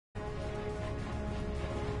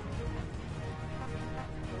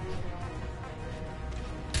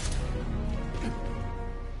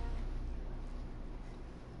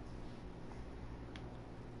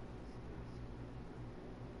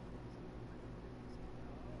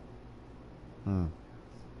Hmm.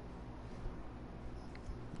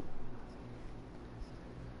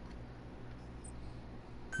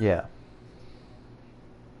 Yeah.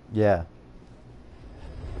 Yeah.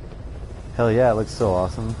 Hell yeah, it looks so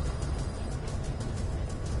awesome.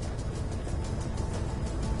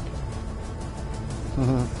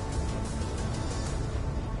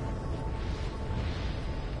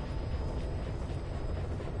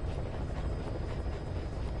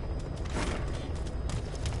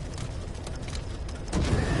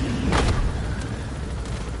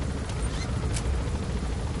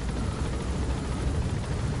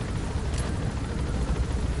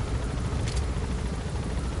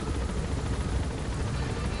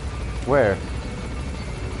 Where?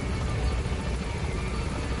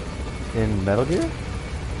 In Metal Gear?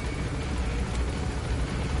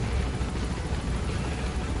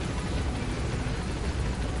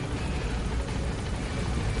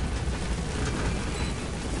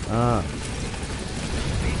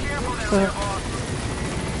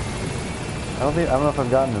 I don't know if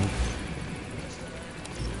I've gotten him.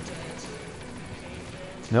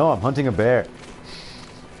 No, I'm hunting a bear.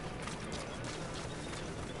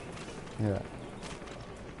 Yeah.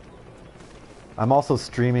 I'm also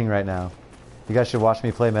streaming right now. You guys should watch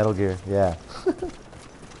me play Metal Gear. Yeah.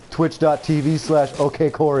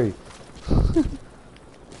 Twitch.tv/OKCorey.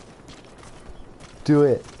 Do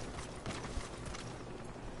it.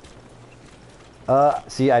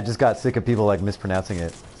 See, I just got sick of people like mispronouncing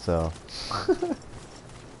it, so.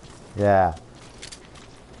 Yeah.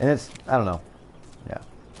 And it's, I don't know. Yeah.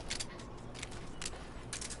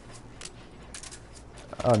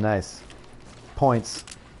 Oh, nice. Points.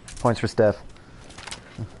 Points for Steph.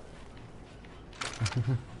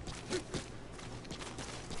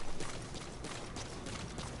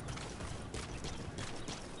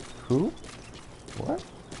 Who? What?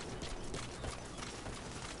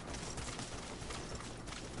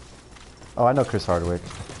 Oh, I know Chris Hardwick.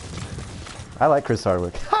 I like Chris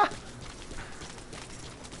Hardwick. Ha!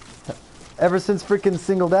 Ever since freaking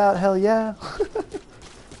Singled Out, hell yeah.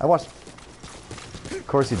 I watched... Of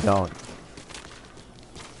course you don't.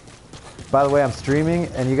 By the way, I'm streaming,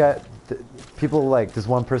 and you got... people like, this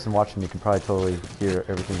one person watching me can probably totally hear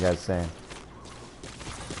everything you guys are saying.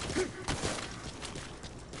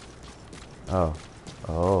 Oh.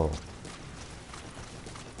 Oh.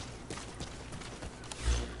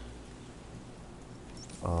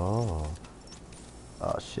 Oh.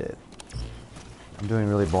 Oh, shit. I'm doing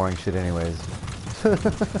really boring shit anyways.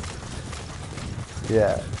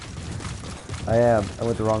 Yeah. I am. I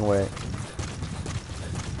went the wrong way.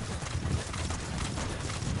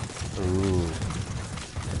 Ooh.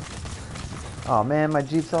 Oh man, my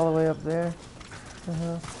Jeep's all the way up there. What the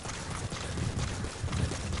hell?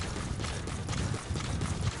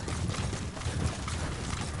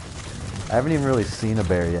 I haven't even really seen a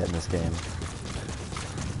bear yet in this game.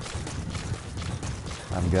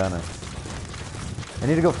 I'm gonna. I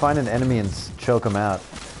need to go find an enemy and choke him out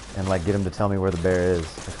and like get him to tell me where the bear is,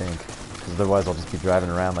 I think. Because otherwise I'll just be driving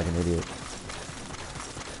around like an idiot.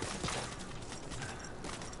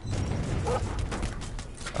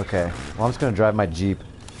 Okay, well I'm just gonna drive my Jeep.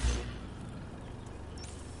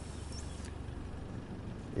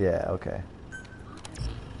 Yeah, okay.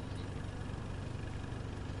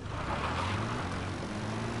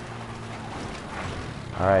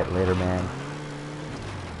 Alright, later man.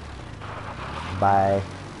 Bye.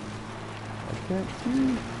 I can't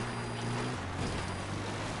see.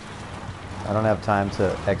 I don't have time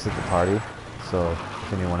to exit the party, so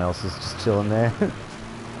if anyone else is just chilling there, I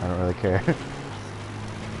don't really care.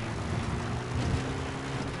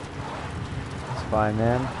 It's fine,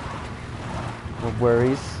 man. No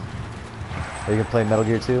worries. Are you gonna play Metal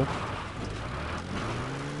Gear 2?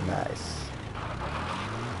 Nice.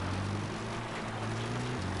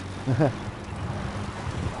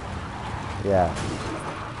 Yeah.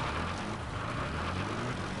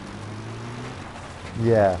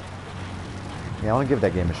 Yeah. Yeah, I want to give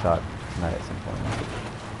that game a shot tonight at some point.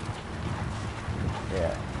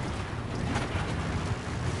 Yeah.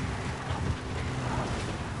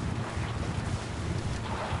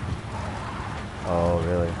 Oh,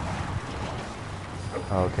 really?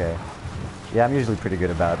 Okay. Yeah, I'm usually pretty good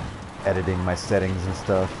about editing my settings and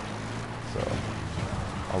stuff, so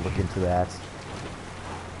I'll look into that.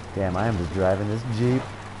 Damn, I am just driving this Jeep.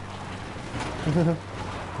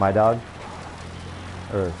 My dog?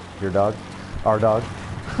 Or your dog? Our dog?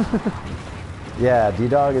 Yeah,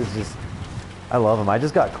 D-Dog is just... I love him. I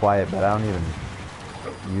just got quiet, but I don't even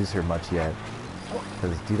use her much yet.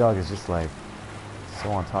 Because D-Dog is just like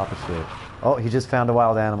so on top of shit. Oh, he just found a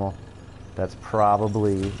wild animal. That's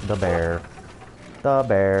probably the bear. The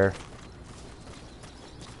bear.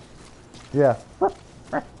 Yeah.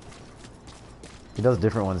 He does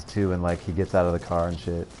different ones too, and like he gets out of the car and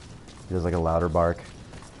shit. He does like a louder bark.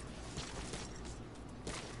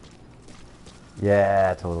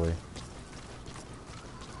 Yeah, totally.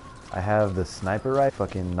 I have the sniper rifle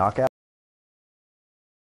fucking knockout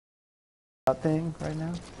thing right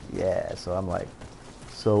now. Yeah, so I'm like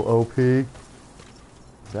so OP. Is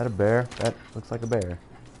that a bear? That looks like a bear.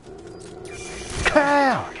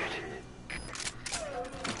 Cow!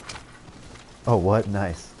 Oh, what?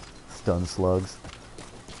 Nice. Stun slugs.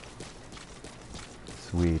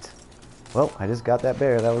 Sweet. Well, I just got that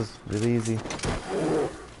bear. That was really easy.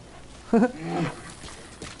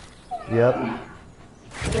 Yep.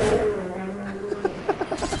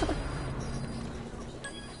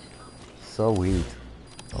 Sweet.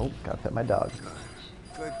 Oh, gotta pet my dog.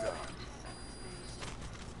 Good dog.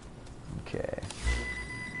 Okay.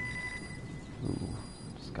 Ooh,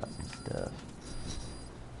 just got some stuff.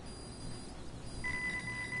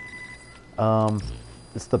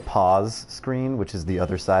 It's the pause screen, which is the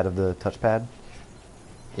other side of the touchpad.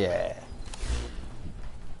 Yeah.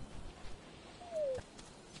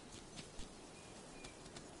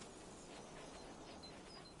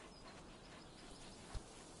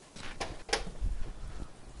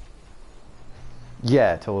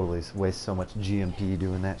 Yeah, totally. Waste so much GMP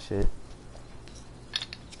doing that shit.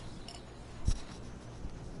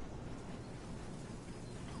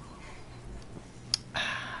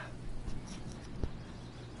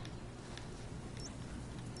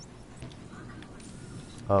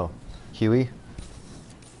 Oh, Huey?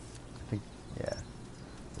 I think, yeah.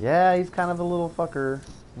 Yeah, he's kind of a little fucker.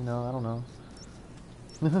 You know, I don't know.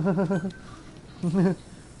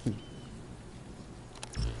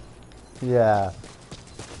 Yeah.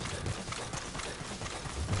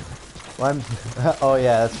 Well, I'm, oh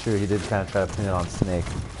yeah, that's true. He did kind of try to pin it on Snake.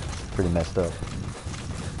 Pretty messed up.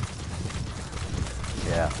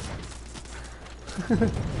 Yeah.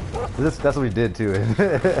 That's what we did too.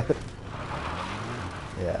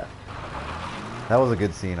 Yeah. That was a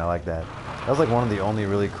good scene. I like that. That was like one of the only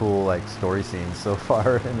really cool like story scenes so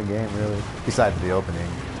far in the game, really. Besides the opening.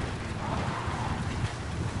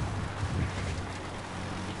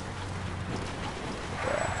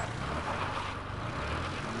 Yeah.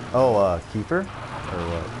 Oh, Kiefer? Or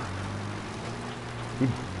what?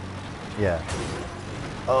 Yeah.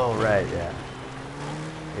 Oh, right, yeah.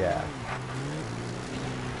 Yeah.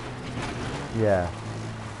 Yeah.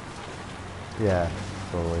 Yeah,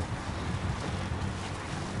 totally.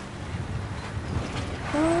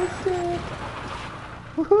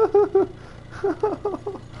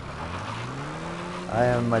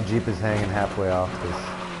 Oh, my Jeep is hanging halfway off this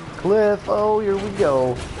cliff. Oh, here we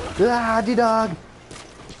go. Ah, D-Dog.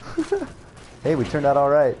 Hey, we turned out all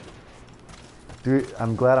right. Dude,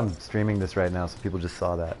 I'm glad I'm streaming this right now so people just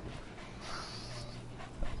saw that.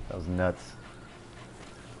 That was nuts.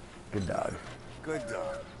 Good dog. Good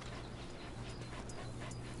dog.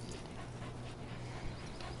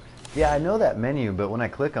 Yeah, I know that menu, but when I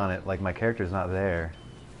click on it, like my character's not there.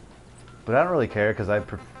 But I don't really care because I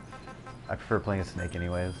prefer playing a Snake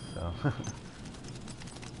anyways, so.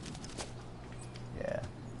 Yeah.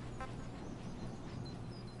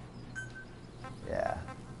 Yeah.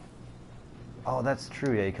 Oh, that's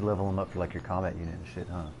true. Yeah, you can level them up for like your combat unit and shit,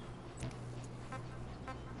 huh?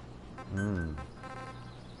 Mmm.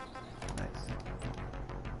 Nice.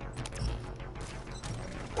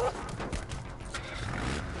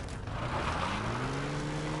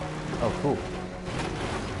 Oh, cool.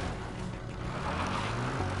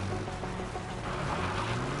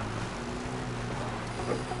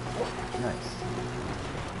 Nice.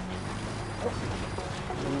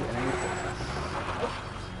 Ooh,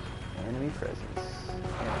 enemy presence.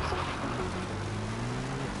 Yes.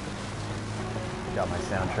 Got my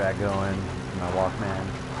soundtrack going, my Walkman.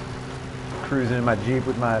 Cruising in my Jeep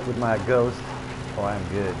with my Ghost. Oh, I'm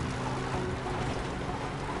good.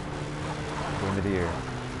 Boom it here.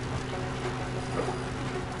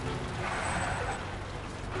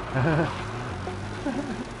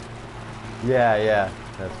 Yeah,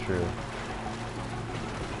 that's true.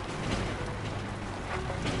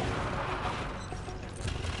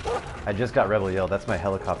 I just got Rebel Yell. That's my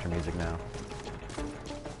helicopter music now.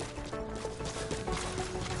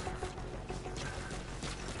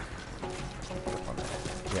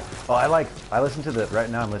 Yeah. Oh, I listen to right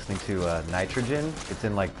now I'm listening to Nitrogen. It's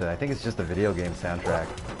in like I think it's just the video game soundtrack.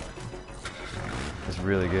 It's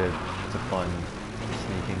really good. It's a fun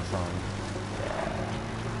sneaking song.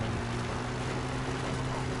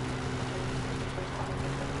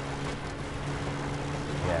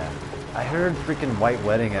 Yeah. I heard freaking White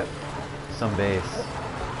Wedding at some base,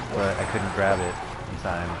 but I couldn't grab it in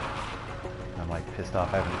time. like pissed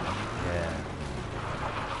off. I haven't. Yeah.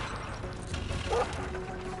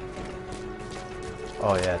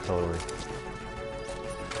 Oh yeah, totally.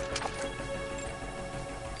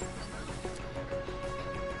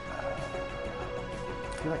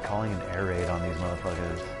 I feel like calling an air raid on these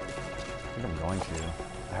motherfuckers. I think I'm going to.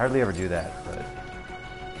 I hardly ever do that, but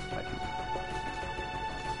might be.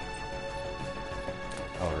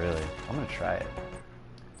 Oh really? I'm gonna try it.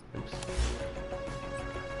 Oops.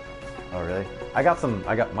 Oh really?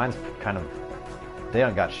 Mine's kind of, they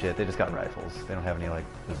don't got shit, they just got rifles. They don't have any like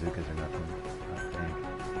bazookas or nothing, I don't think.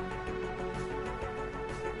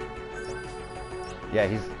 Yeah,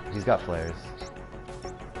 he's got flares.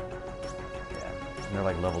 Yeah, and they're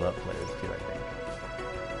like leveled up flares too, I think.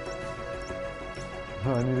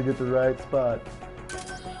 Oh, I need to get the right spot.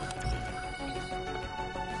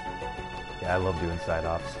 Yeah, I love doing side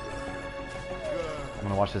ops. I'm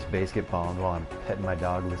gonna watch this base get bombed while I'm petting my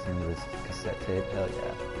dog listening to this cassette tape. Hell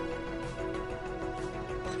yeah.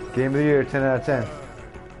 Game of the year, 10 out of 10.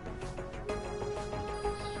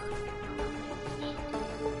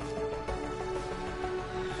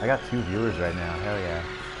 I got 2 viewers right now. Hell yeah.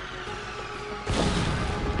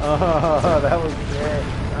 Oh, that was great.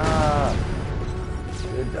 Ah,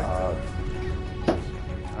 good dog.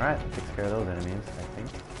 Alright, takes care of those enemies, I think.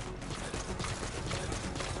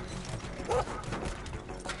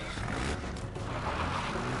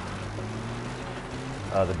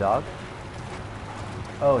 The dog?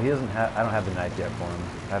 Oh, he doesn't have, I don't have the knife yet for him.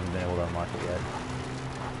 I haven't been able to unlock it yet.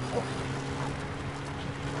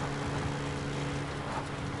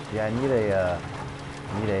 Yeah, I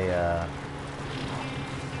need a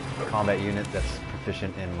combat unit that's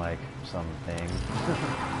proficient in like something.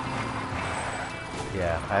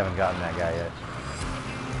 Yeah, I haven't gotten that guy yet.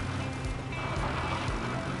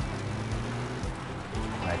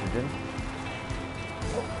 Nitrogen?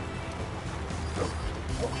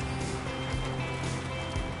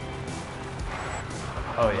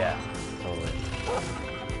 Oh yeah, totally.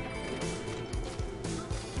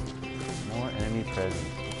 More enemy presence.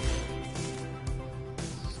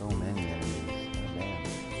 So many enemies. Oh, damn.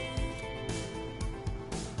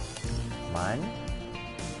 Mine?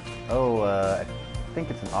 Oh, I think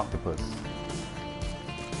it's an octopus.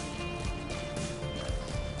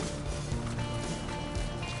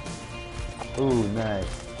 Ooh, nice.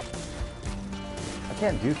 I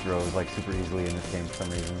can't do throws like super easily in this game for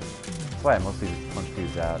some reason. That's why I mostly just punch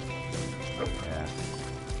dudes out. Yeah.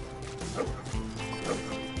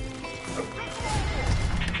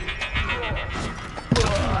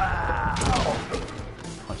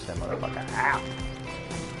 Punch that motherfucker out.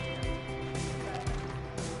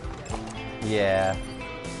 Yeah.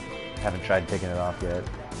 Haven't tried taking it off yet.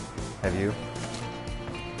 Have you?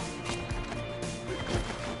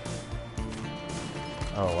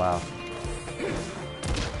 Oh wow.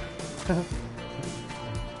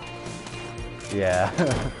 Yeah.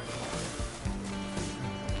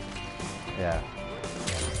 Yeah.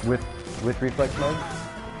 With reflex mode?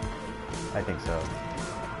 I think so.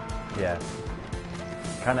 Yeah.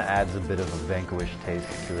 Kind of adds a bit of a vanquish taste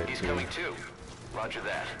to it. He's coming too. Roger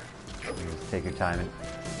that. You just take your time and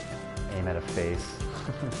aim at a face.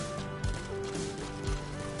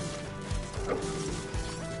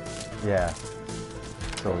 Yeah.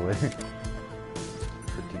 Totally.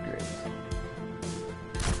 Pretty great.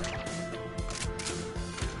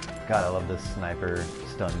 God, I love this sniper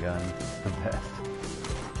stun gun. The best.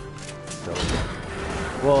 So,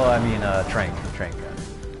 well, I mean, trank gun.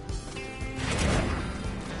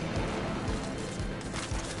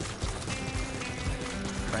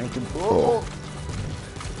 Trank and pull.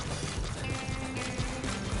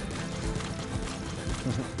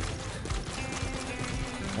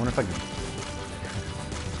 I wonder if I can.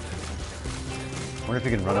 I wonder if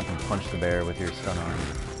you can run up and punch the bear with your stun arm.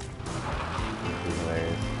 That'd be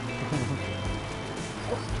hilarious.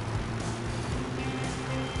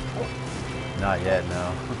 Not yet,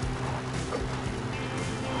 no.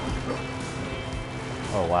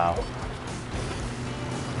 Oh wow.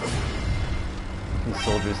 These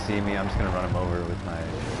soldiers see me, I'm just gonna run them over with my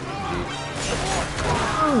Jeep.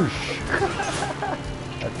 Whoosh!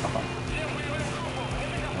 That's awesome.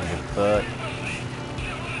 I'm gonna get fucked.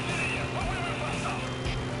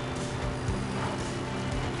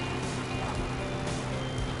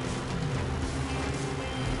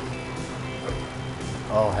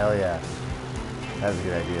 Oh, hell yeah. That was a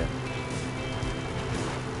good idea.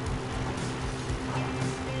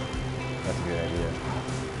 That's a good idea.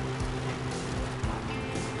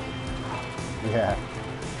 Yeah.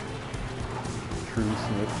 True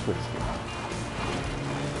snake twister.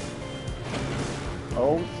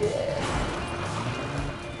 Oh, yeah.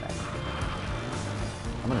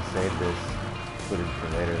 I'm gonna save this footage for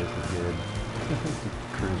later. This is good.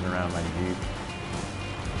 Cruising around my Jeep.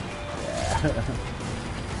 Yeah.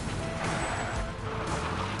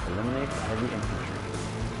 Eliminate heavy infantry.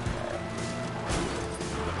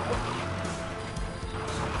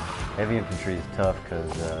 Heavy infantry is tough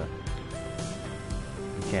because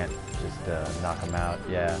you can't just knock them out.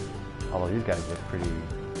 Yeah. Although these guys look pretty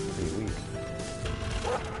weak.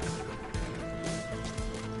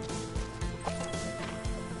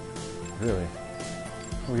 Really?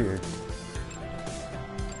 Weird.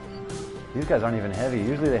 These guys aren't even heavy.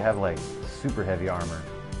 Usually they have like super heavy armor.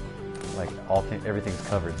 Like everything's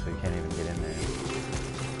covered so you can't even get in there.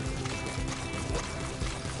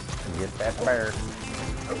 Get that fire.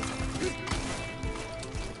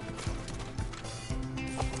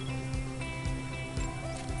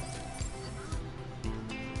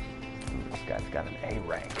 This guy's got an A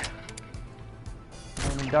rank.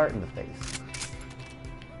 And a dart in the face.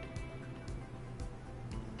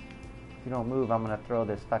 If you don't move, I'm gonna throw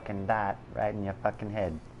this fucking dot right in your fucking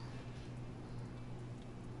head.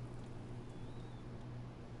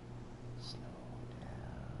 Slow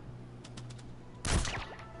down.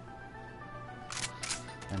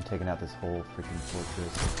 I'm taking out this whole freaking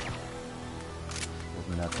fortress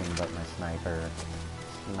with nothing but my sniper.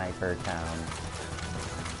 Sniper town.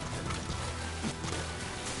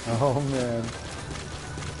 Oh man.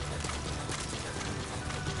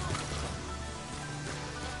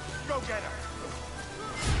 Go get her.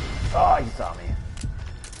 Oh, he saw me.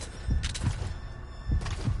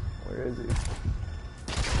 Where is he?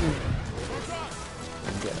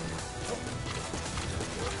 Get him.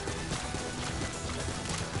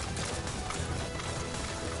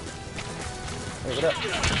 Hey, what up?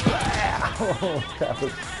 Oh, that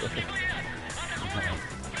was sick.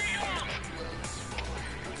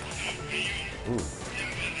 Ooh.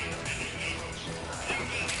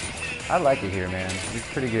 I like it here, man. It's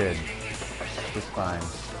pretty good. It's fine.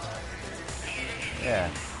 Yeah.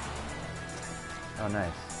 Oh,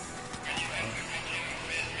 nice.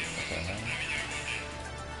 Okay.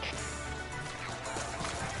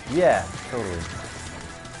 Yeah, totally.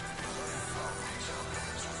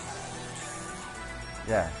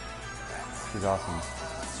 Yeah. She's awesome.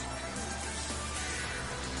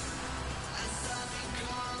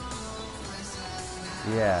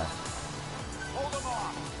 Yeah.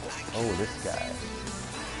 Oh, this guy.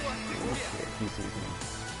 Oh, shit. He sees me.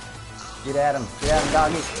 Get at him,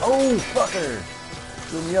 doggy. Oh, fucker!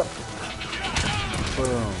 Blew me up.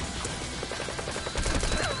 Boom.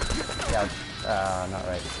 Yeah, not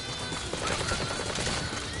right.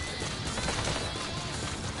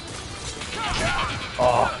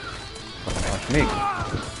 Oh, fucking punch me.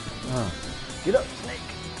 Get up, snake.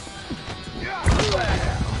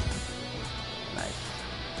 Nice.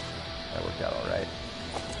 That worked out all right.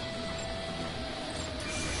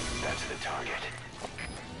 That's the target.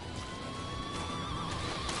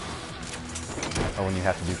 Oh, when you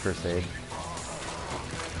have to do first aid.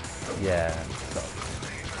 Yeah, so.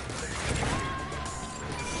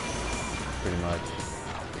 Pretty much.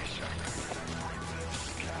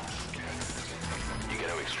 You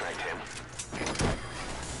gotta extract him.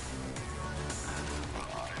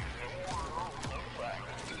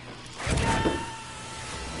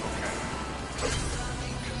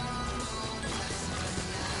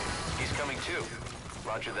 He's coming too.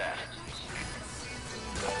 Roger that.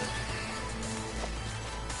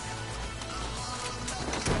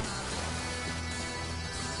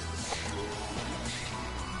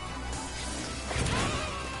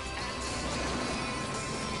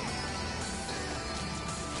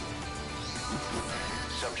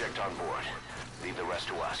 Subject on board. Leave the rest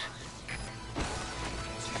to us.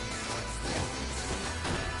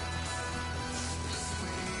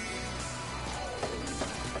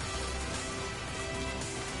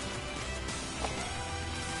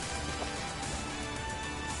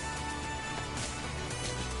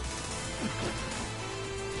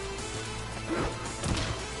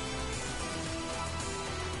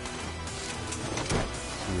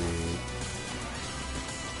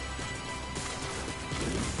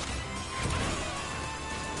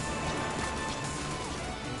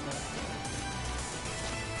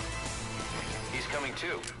 Coming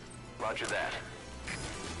too. Roger that.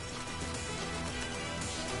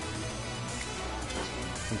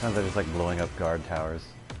 Sometimes I just like blowing up guard towers.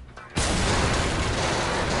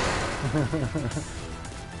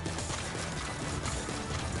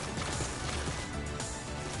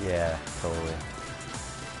 Yeah, totally.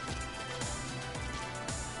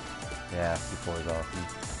 Yeah, C4 is awesome.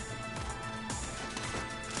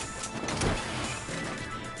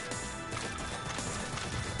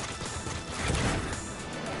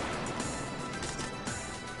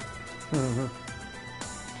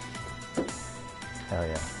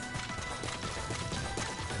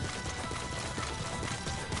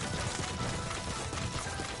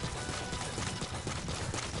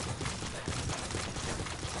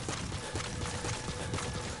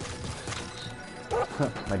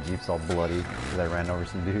 My Jeep's all bloody because I ran over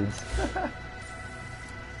some dudes.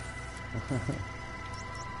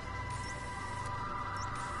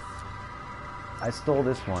 I stole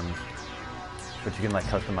this one, but you can like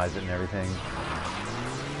customize it and everything.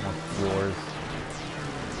 Yours.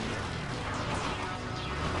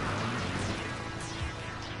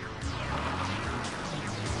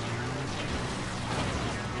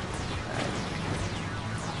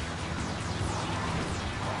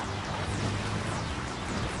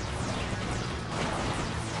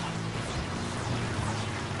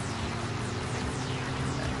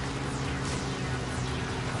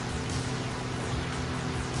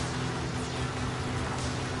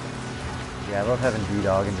 Yeah, I love having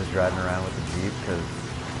D-Dog and just driving around with the Jeep because it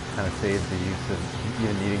kind of saves the use of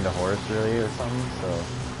even needing the horse really or something, so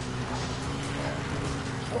yeah.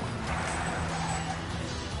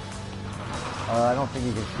 I don't think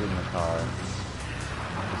you can shoot in the car.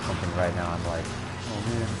 There's something right now I'm like, oh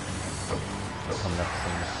man. Coming up with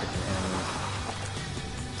some freaking enemies.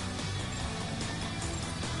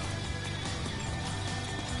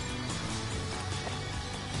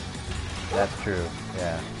 That's true,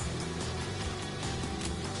 yeah.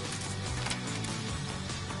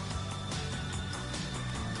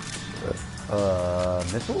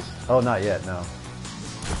 Missiles? Oh, not yet, no.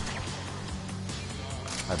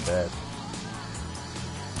 I bet.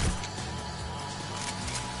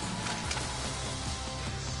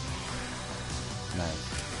 Nice.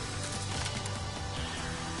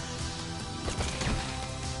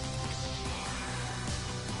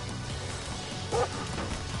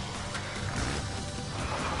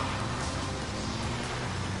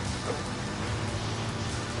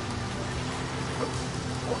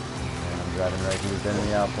 Driving right through this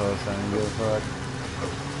enemy outpost, I don't give a fuck.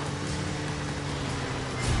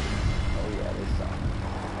 Oh yeah, they saw me.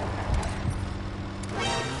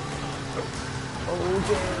 Oh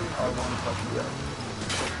damn, I want to fuck you up.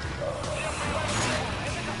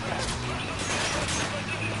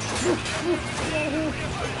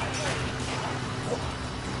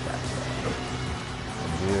 I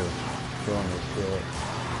do. Killing this shit.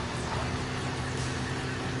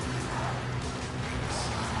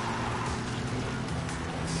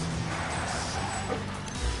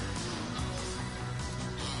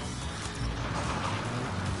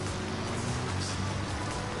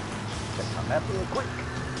 Come back real quick.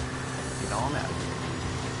 Get on out of here.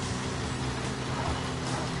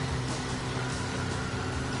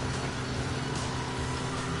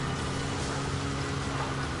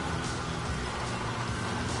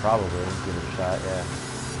 Probably give it a shot, yeah.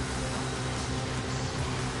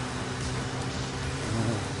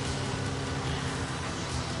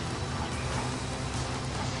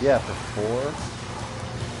 Yeah, for 4.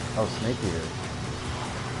 Oh, Snake Eater.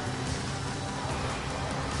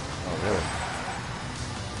 Oh, really?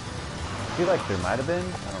 I feel like there might have been.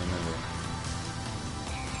 I don't remember.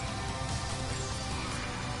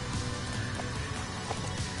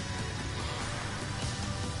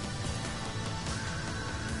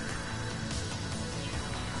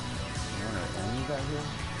 Enemies out here?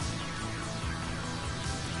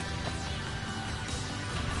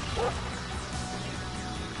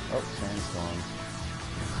 Oh, sandstorm.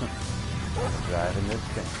 Driving this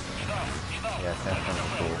thing. Yeah, sandstorm is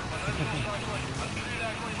cool.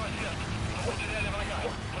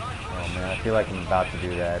 Oh man, I feel like I'm about to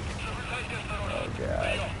do that. Oh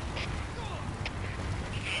god.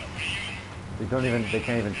 They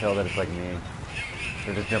can't even tell that it's like me.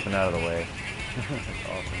 They're just jumping out of the way. That's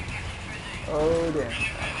awesome. Oh damn.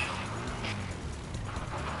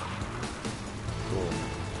 Cool.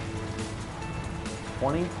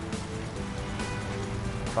 20?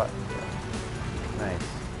 Nice.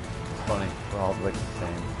 It's funny. We're all like the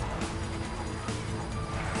same.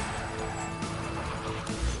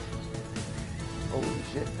 Holy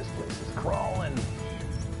shit, this place is crawling.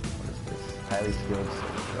 What is this? Highly skilled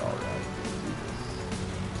soldier, alright.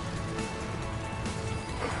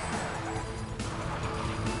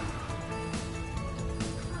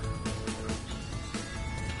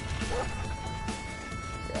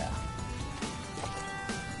 Yeah.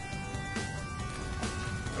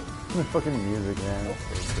 The fucking music, man.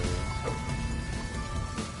 It's so cool.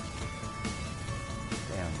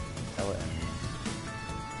 Damn. Hella enemy.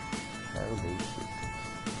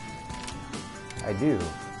 I do.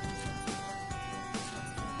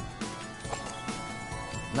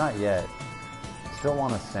 Not yet. Still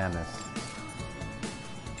want a Samus.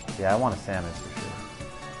 Yeah, I want a Samus for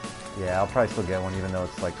sure. Yeah, I'll probably still get one even though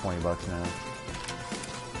it's like 20 bucks now.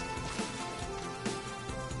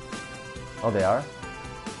 Oh, they are?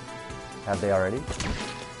 Have they already?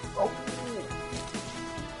 Oh!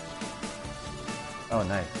 Oh,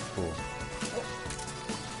 nice. Cool.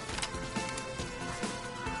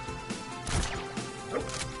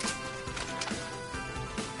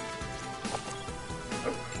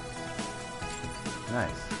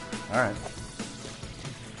 Nice. Alright.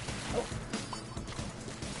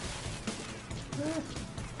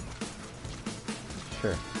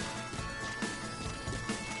 Sure.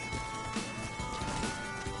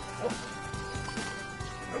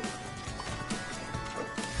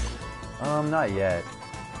 Not yet.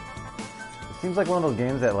 It seems like one of those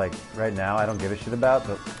games that, like, right now I don't give a shit about,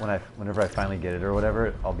 but whenever I finally get it or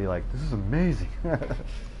whatever, I'll be like, this is amazing.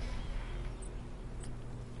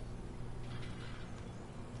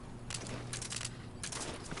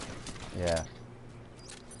 Yeah.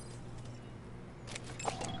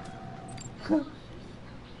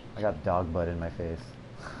 I got dog butt in my face.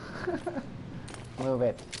 Move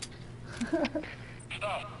it.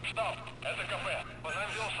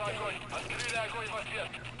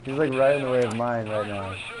 He's like right in the way of mine right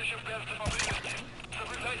now.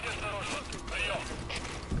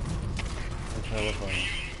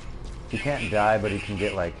 He can't die, but he can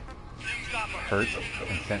get like hurt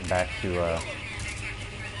and sent back to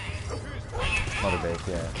Mother Base,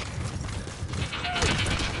 yeah.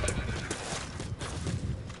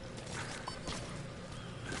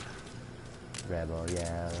 Rebel,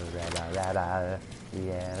 yeah, rebel,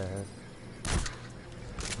 yeah.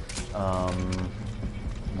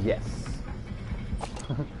 Yes.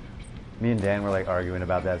 Me and Dan were like arguing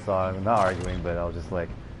about that song. Not arguing, but I was just like,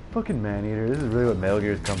 fucking Maneater, this is really what Metal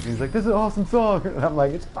Gear's come to. He's like, this is an awesome song. And I'm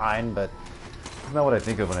like, it's fine, but it's not what I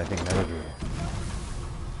think of when I think Metal Gear.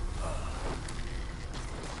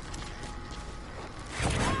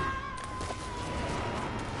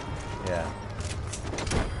 Yeah.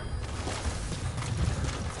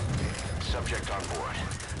 Subject on board.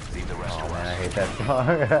 Leave the rest to us. Man, I hate that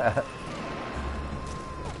song.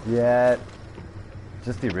 Yeah,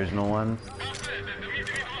 just the original one.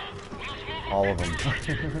 All of them.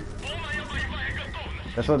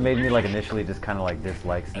 That's what made me like initially just kind of like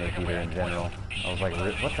dislike Snake Eater in general. I was like,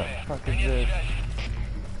 what the fuck is this?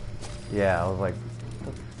 Yeah, I was like,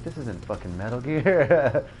 this isn't fucking Metal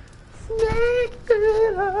Gear. Snake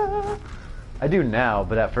Eater. I do now,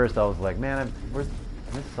 but at first I was like, man, I miss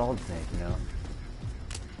Solid Snake, you know.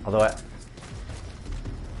 Although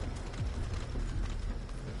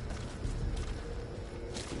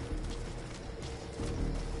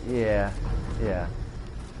yeah.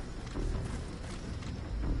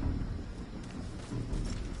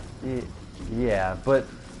 Yeah, but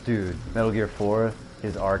dude, Metal Gear 4,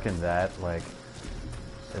 his arc in that, like,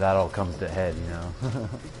 that all comes to head, you know.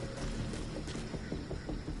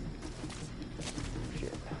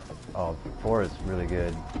 Shit. Oh, 4 is really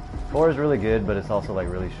good. 4 is really good, but it's also like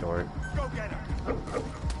really short. Go get her.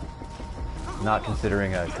 Not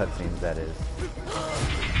considering cutscenes, that is.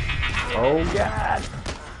 Oh god!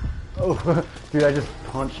 Oh, dude, I just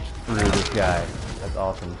punched through this guy. That's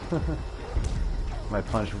awesome. My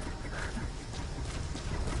punch.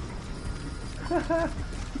 I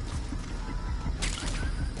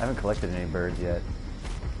haven't collected any birds yet.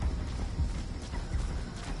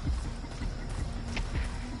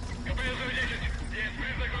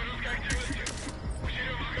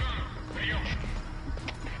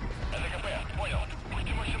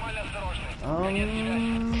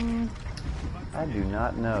 I do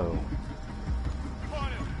not know.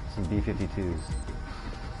 Some B-52s.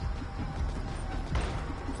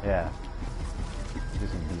 Yeah. Do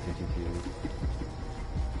some B-52s.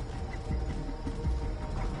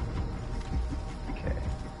 Okay.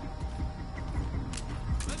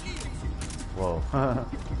 Whoa.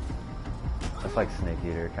 That's like Snake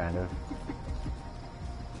Eater, kind of.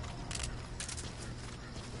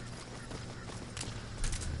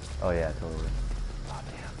 Oh yeah, totally. Oh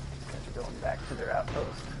damn, these guys are going back to their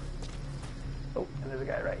outpost. Oh, and there's a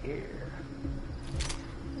guy right here.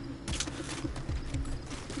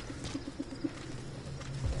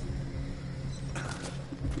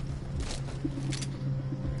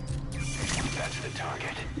 That's the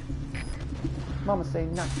target. Mama say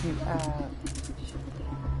knock you out.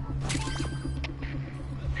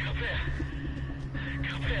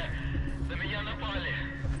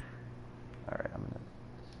 Alright, I'm gonna...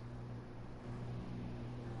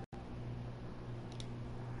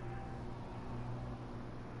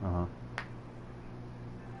 Uh-huh.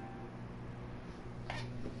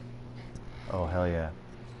 Oh, hell yeah.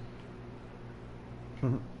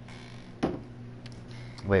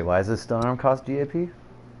 Wait, why does this stone arm cost GAP?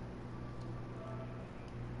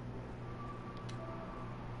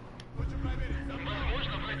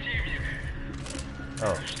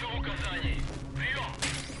 Oh.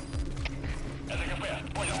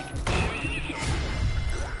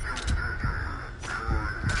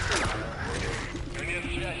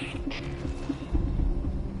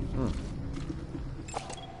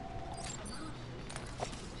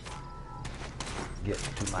 Get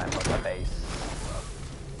to my mother base.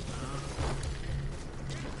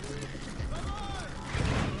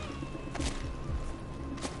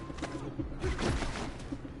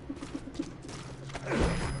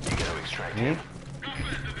 Me?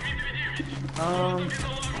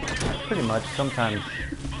 Pretty much. Sometimes.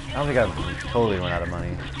 I don't think I've totally run out of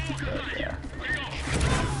money, but yeah.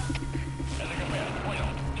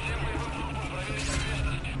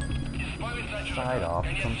 Side off,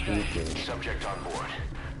 come through the gate. Subject on board.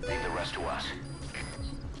 Leave the rest to us.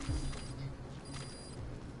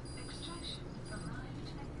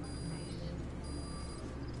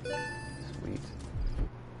 Sweet.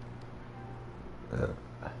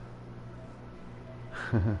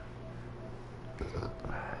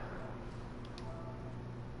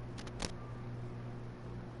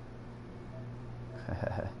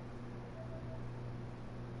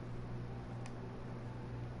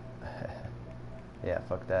 Yeah,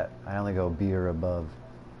 fuck that. I only go B or above.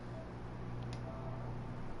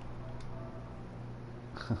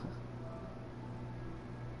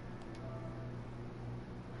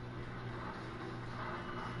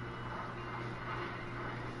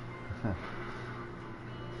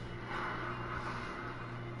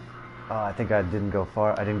 Oh, I think I didn't go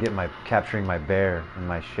far. I didn't get my capturing my bear in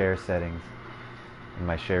my share settings in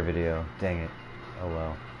my share video. Dang it. Oh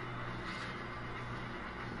well.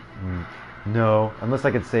 No, unless I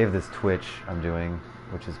could save this Twitch I'm doing,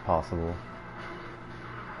 which is possible.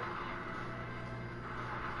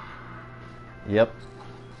 Yep.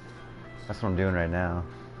 That's what I'm doing right now.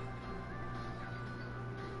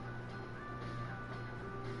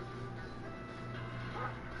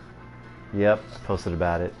 Yep, I posted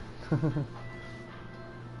about it.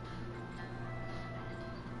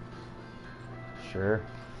 Sure.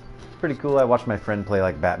 It's pretty cool. I watched my friend play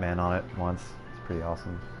like Batman on it once. It's pretty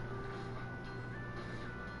awesome.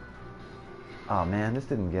 Oh man, this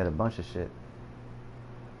didn't get a bunch of shit.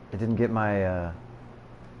 It didn't get my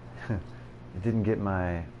it didn't get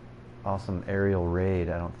my awesome aerial raid,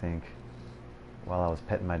 I don't think. While I was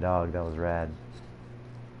petting my dog, that was rad.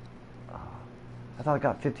 Oh, I thought it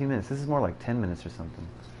got 15 minutes. This is more like 10 minutes or something.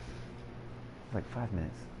 Like 5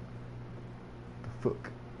 minutes. The fuck?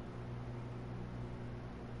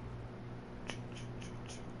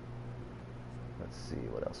 Let's see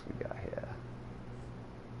what else we got here.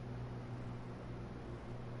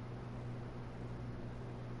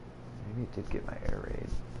 Maybe it did get my air raid.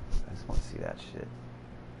 I just want to see that shit.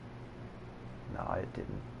 No, it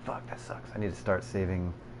didn't. Fuck, that sucks. I need to start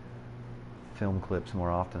saving film clips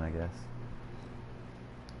more often, I guess.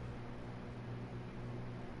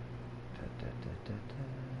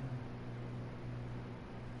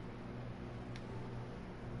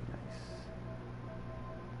 Nice.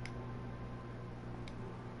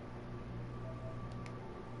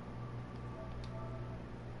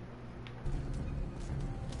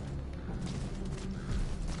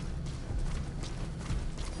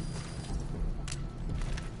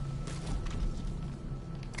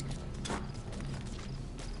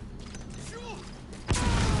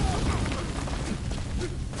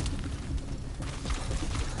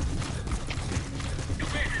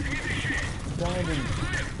 Diamond.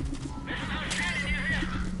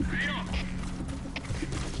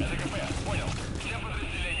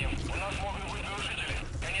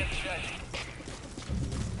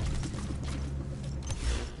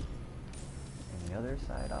 And the other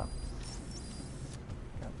side up.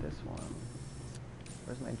 Got this one.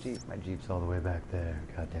 Where's my Jeep? My Jeep's all the way back there.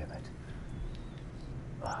 God damn it.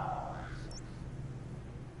 Oh.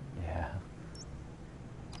 Yeah.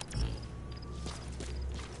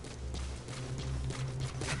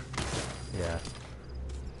 Yeah.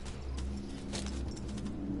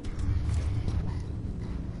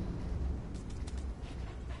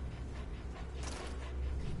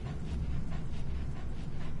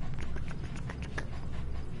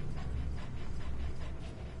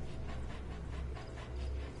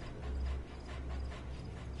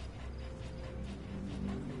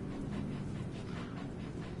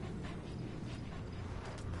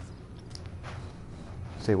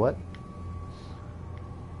 Say what?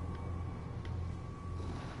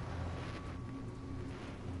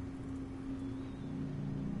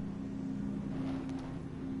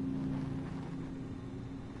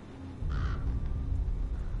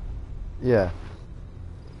 Yeah.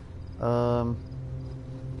 Well,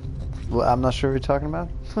 I'm not sure what you're talking about.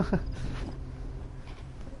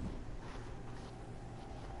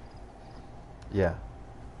 Yeah.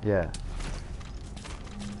 Yeah.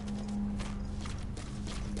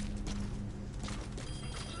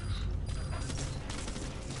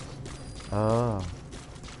 Oh.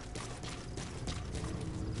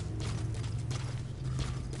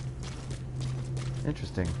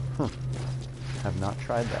 Interesting. Huh. Have not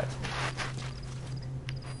tried that.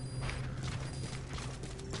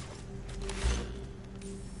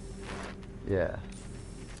 Yeah.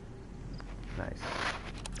 Nice.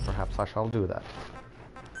 Perhaps I shall do that.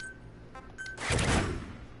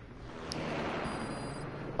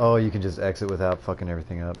 Oh, you can just exit without fucking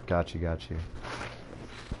everything up. Got you, got you.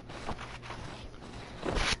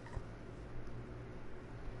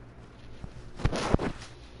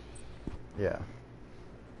 Yeah.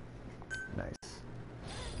 Nice.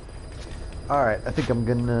 Alright, I think I'm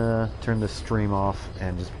gonna turn the stream off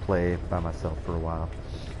and just play by myself for a while.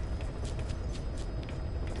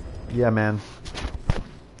 Yeah, man.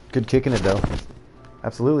 Good kicking it, though.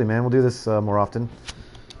 Absolutely, man. We'll do this more often.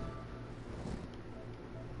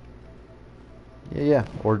 Yeah,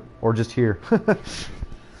 or just here.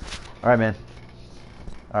 Alright, man.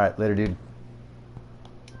 Alright, later, dude.